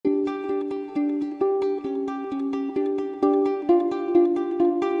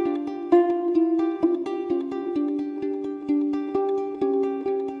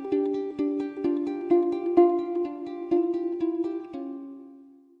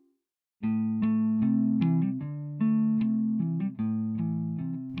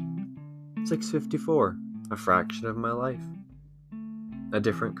6:54, a fraction of my life. A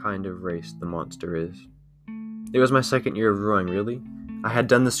different kind of race the monster is. It was my second year of rowing, really. I had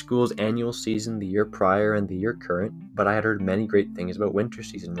done the school's annual season the year prior and the year current, but I had heard many great things about winter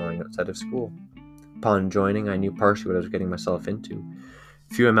season rowing outside of school. Upon joining, I knew partially what I was getting myself into.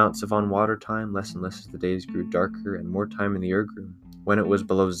 Few amounts of on-water time, less and less as the days grew darker, and more time in the erg room. When it was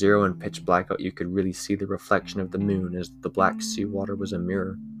below zero and pitch blackout, you could really see the reflection of the moon as the black seawater was a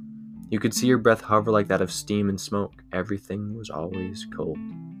mirror. You could see your breath hover like that of steam and smoke. Everything was always cold.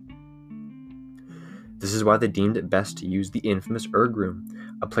 This is why they deemed it best to use the infamous erg room,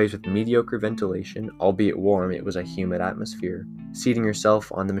 a place with mediocre ventilation. Albeit warm, it was a humid atmosphere. Seating yourself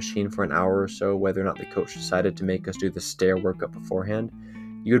on the machine for an hour or so, whether or not the coach decided to make us do the stair workup beforehand,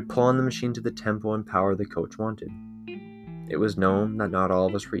 you would pull on the machine to the tempo and power the coach wanted. It was known that not all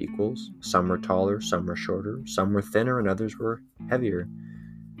of us were equals. Some were taller, some were shorter, some were thinner, and others were heavier.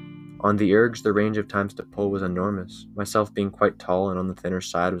 On the ergs, the range of times to pull was enormous. Myself being quite tall and on the thinner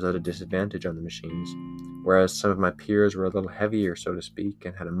side was at a disadvantage on the machines, whereas some of my peers were a little heavier, so to speak,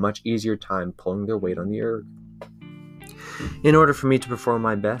 and had a much easier time pulling their weight on the erg. In order for me to perform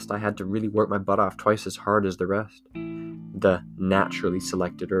my best, I had to really work my butt off twice as hard as the rest, the naturally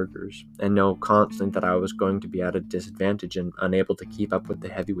selected ergers, and know constantly that I was going to be at a disadvantage and unable to keep up with the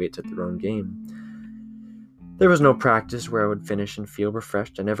heavyweights at their own game. There was no practice where I would finish and feel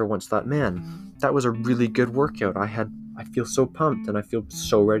refreshed. I never once thought, man, that was a really good workout. I feel so pumped and I feel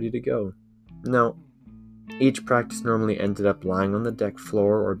so ready to go. No. Each practice normally ended up lying on the deck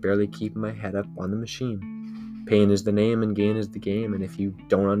floor or barely keeping my head up on the machine. Pain is the name and gain is the game, and if you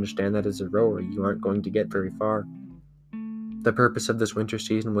don't understand that as a rower, you aren't going to get very far. The purpose of this winter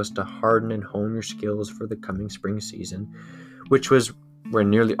season was to harden and hone your skills for the coming spring season, which was where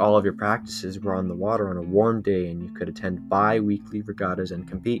nearly all of your practices were on the water on a warm day and you could attend bi-weekly regattas and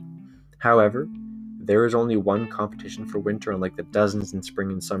compete. However, there is only one competition for winter, unlike the dozens in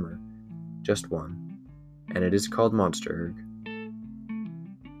spring and summer. Just one. And it is called Monster Erg.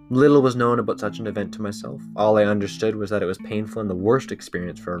 Little was known about such an event to myself. All I understood was that it was painful and the worst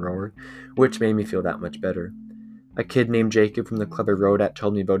experience for a rower, which made me feel that much better. A kid named Jacob from the club I rowed at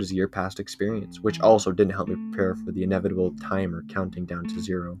told me about his year past experience, which also didn't help me prepare for the inevitable timer counting down to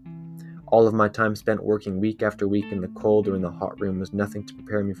zero. All of my time spent working week after week in the cold or in the hot room was nothing to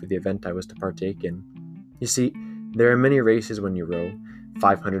prepare me for the event I was to partake in. You see, there are many races when you row,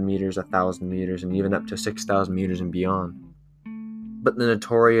 500 meters, 1,000 meters, and even up to 6,000 meters and beyond. But the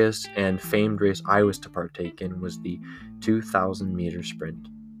notorious and famed race I was to partake in was the 2,000 meter sprint,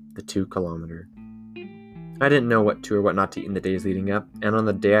 the 2 kilometer. I didn't know what to or what not to eat in the days leading up, and on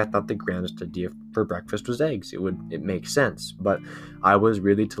the day I thought the grandest idea for breakfast was eggs. It makes sense, but I was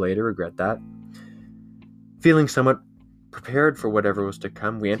really to later regret that. Feeling somewhat prepared for whatever was to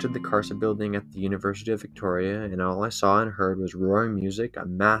come, we entered the Carsa building at the University of Victoria, and all I saw and heard was roaring music, a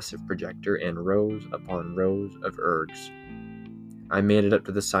massive projector, and rows upon rows of ergs. I made it up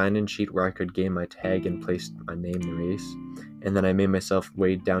to the sign-in sheet where I could gain my tag and place my name in the race, and then I made myself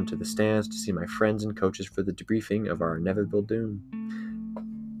wade down to the stands to see my friends and coaches for the debriefing of our inevitable doom.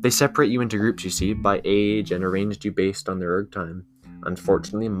 They separate you into groups, you see, by age and arranged you based on their erg time.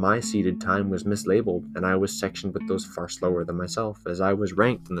 Unfortunately, my seated time was mislabeled, and I was sectioned with those far slower than myself, as I was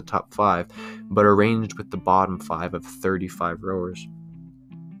ranked in the top 5, but arranged with the bottom 5 of 35 rowers.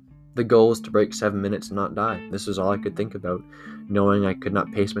 The goal was to break 7 minutes and not die. This was all I could think about, knowing I could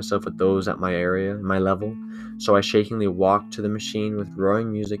not pace myself with those at my area, my level, so I shakingly walked to the machine with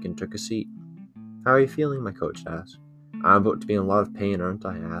roaring music and took a seat. "How are you feeling?" my coach asked. "I'm about to be in a lot of pain, aren't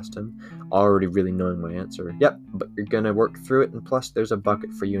I?" I asked him, already really knowing my answer. "Yep, but you're gonna work through it, and plus there's a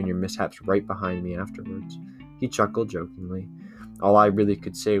bucket for you and your mishaps right behind me afterwards." He chuckled jokingly. All I really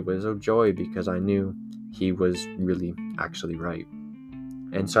could say was, "Oh joy," because I knew he was really actually right.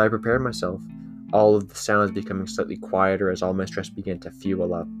 And so I prepared myself, all of the sounds becoming slightly quieter as all my stress began to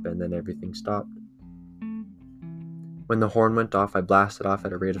fuel up, and then everything stopped. When the horn went off, I blasted off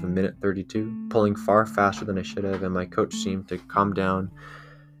at a rate of 1:32, pulling far faster than I should have, and my coach seemed to calm down,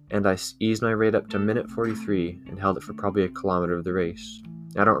 and I eased my rate up to 1:43 and held it for probably a kilometer of the race.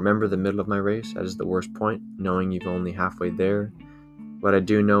 I don't remember the middle of my race, that is the worst point, knowing you've only halfway there. What I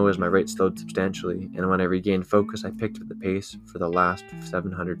do know is my rate slowed substantially, and when I regained focus, I picked up the pace for the last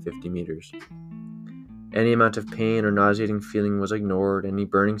 750 meters. Any amount of pain or nauseating feeling was ignored, any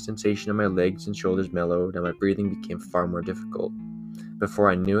burning sensation in my legs and shoulders mellowed, and my breathing became far more difficult. Before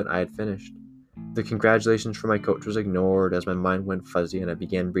I knew it, I had finished. The congratulations from my coach was ignored as my mind went fuzzy and I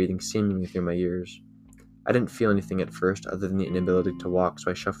began breathing seemingly through my ears. I didn't feel anything at first other than the inability to walk, so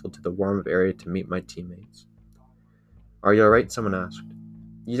I shuffled to the warm-up area to meet my teammates. "Are you alright?" someone asked.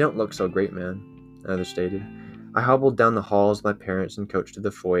 "You don't look so great, man," another stated. I hobbled down the halls with my parents and coach to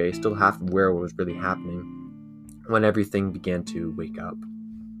the foyer, still half aware of what was really happening, when everything began to wake up.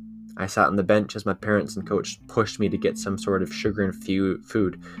 I sat on the bench as my parents and coach pushed me to get some sort of sugar and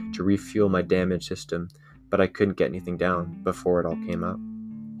food to refuel my damaged system, but I couldn't get anything down before it all came up.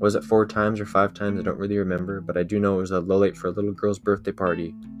 Was it 4 times or 5 times? I don't really remember, but I do know it was a low light for a little girl's birthday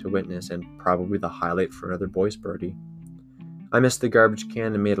party to witness, and probably the highlight for another boy's party. I missed the garbage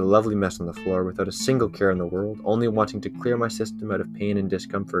can and made a lovely mess on the floor without a single care in the world, only wanting to clear my system out of pain and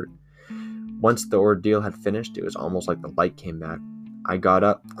discomfort. Once the ordeal had finished, it was almost like the light came back. I got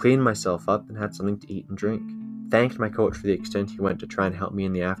up, cleaned myself up, and had something to eat and drink. Thanked my coach for the extent he went to try and help me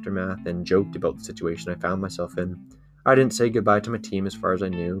in the aftermath, and joked about the situation I found myself in. I didn't say goodbye to my team as far as I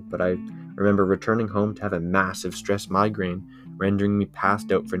knew, but I remember returning home to have a massive stress migraine, rendering me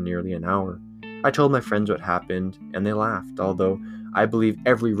passed out for nearly an hour. I told my friends what happened, and they laughed, although I believe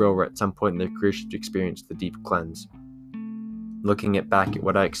every rower at some point in their career should experience the deep cleanse. Looking back at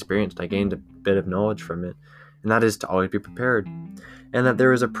what I experienced, I gained a bit of knowledge from it, and that is to always be prepared, and that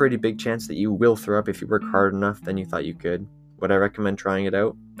there is a pretty big chance that you will throw up if you work hard enough than you thought you could. Would I recommend trying it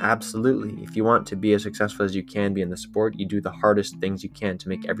out? Absolutely. If you want to be as successful as you can be in the sport, you do the hardest things you can to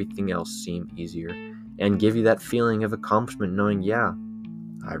make everything else seem easier, and give you that feeling of accomplishment knowing, yeah,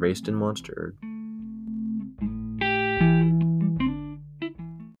 I raced in Monster Erg.